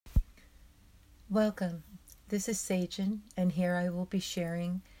Welcome. This is Sagen, and here I will be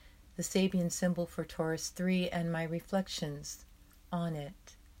sharing the Sabian symbol for Taurus 3 and my reflections on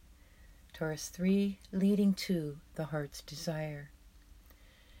it. Taurus 3, leading to the heart's desire.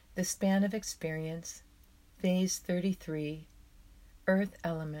 The span of experience, phase 33, earth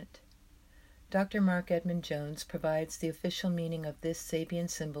element. Dr. Mark Edmund Jones provides the official meaning of this Sabian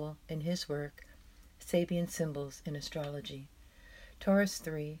symbol in his work, Sabian Symbols in Astrology. Taurus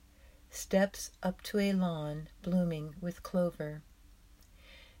 3, steps up to a lawn blooming with clover.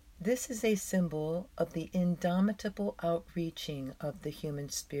 This is a symbol of the indomitable outreaching of the human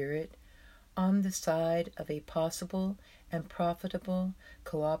spirit on the side of a possible and profitable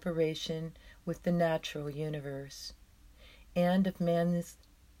cooperation with the natural universe, and of man's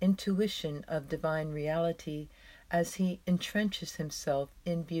intuition of divine reality as he entrenches himself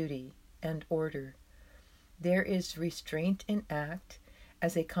in beauty and order. There is restraint in act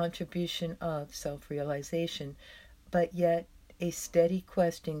as a contribution of self-realization, but yet a steady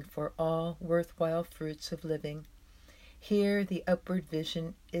questing for all worthwhile fruits of living. Here the upward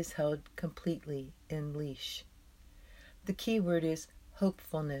vision is held completely in leash. The key word is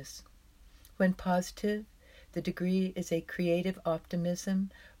hopefulness. When positive, the degree is a creative optimism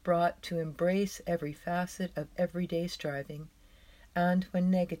brought to embrace every facet of everyday striving, and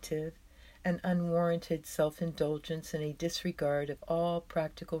when negative, an unwarranted self-indulgence and a disregard of all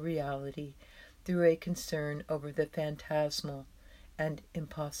practical reality through a concern over the phantasmal and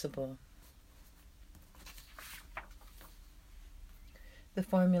impossible. The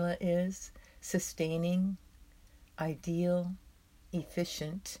formula is sustaining, ideal,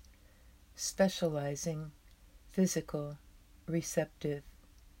 efficient, specializing, physical, receptive.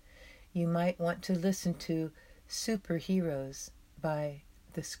 You might want to listen to Superheroes by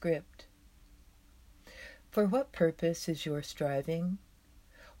The Script. For what purpose is your striving?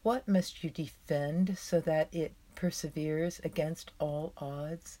 What must you defend so that it perseveres against all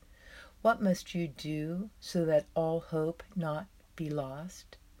odds? What must you do so that all hope not be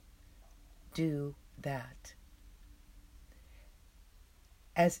lost? Do that.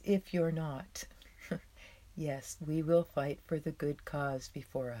 As if you're not. Yes, we will fight for the good cause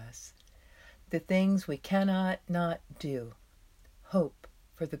before us. The things we cannot not do. Hope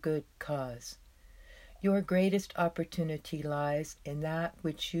for the good cause. Your greatest opportunity lies in that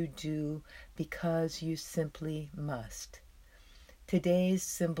which you do because you simply must. Today's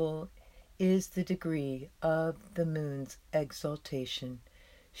symbol is the degree of the moon's exaltation.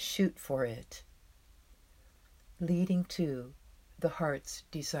 Shoot for it. Leading to the heart's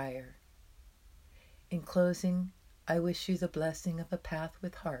desire. In closing, I wish you the blessing of a path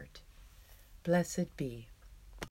with heart. Blessed be.